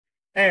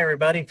Hey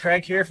everybody,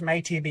 Craig here from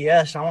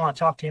ATBS. I want to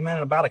talk to you a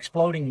minute about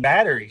exploding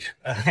batteries.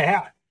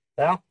 Yeah,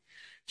 well,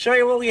 show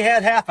you what we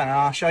had happen, and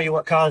I'll show you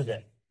what caused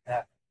it.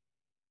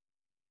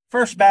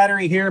 First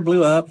battery here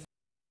blew up.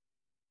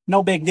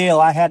 No big deal.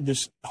 I had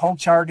this whole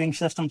charging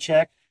system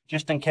checked,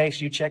 just in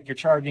case you check your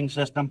charging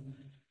system.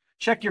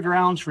 Check your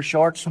grounds for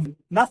shorts.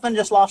 Nothing,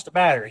 just lost a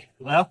battery.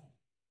 Well,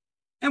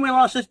 and we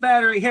lost this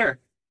battery here.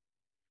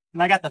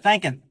 And I got to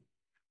thinking,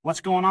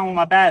 what's going on with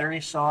my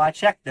batteries? So I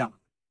checked them.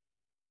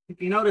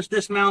 If you notice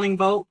this mounting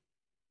bolt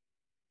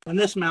and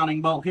this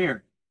mounting bolt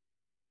here,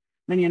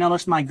 then you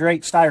notice my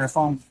great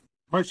styrofoam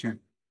Rupture.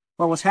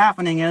 What was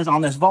happening is,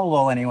 on this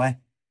Volvo anyway,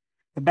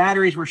 the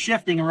batteries were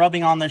shifting and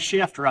rubbing on this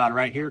shift rod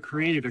right here,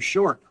 created a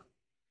short,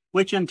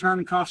 which in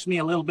turn cost me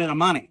a little bit of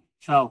money.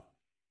 So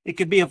it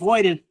could be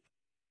avoided.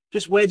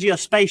 Just wedge you a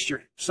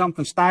spacer,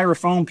 something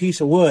styrofoam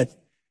piece of wood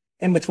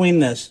in between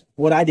this.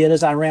 What I did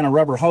is I ran a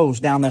rubber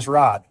hose down this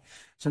rod.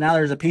 So now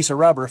there's a piece of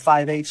rubber,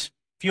 5/8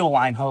 fuel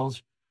line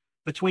hose,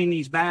 between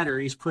these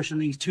batteries, pushing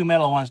these two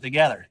metal ones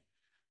together.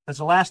 Because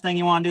the last thing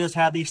you want to do is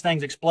have these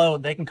things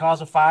explode. They can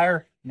cause a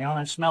fire, and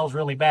it smells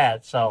really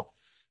bad. So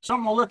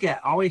something to look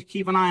at. Always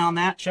keep an eye on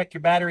that. Check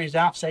your batteries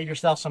out. Save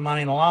yourself some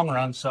money in the long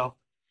run. So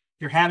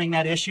if you're having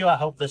that issue, I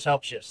hope this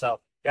helps you. So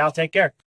y'all take care.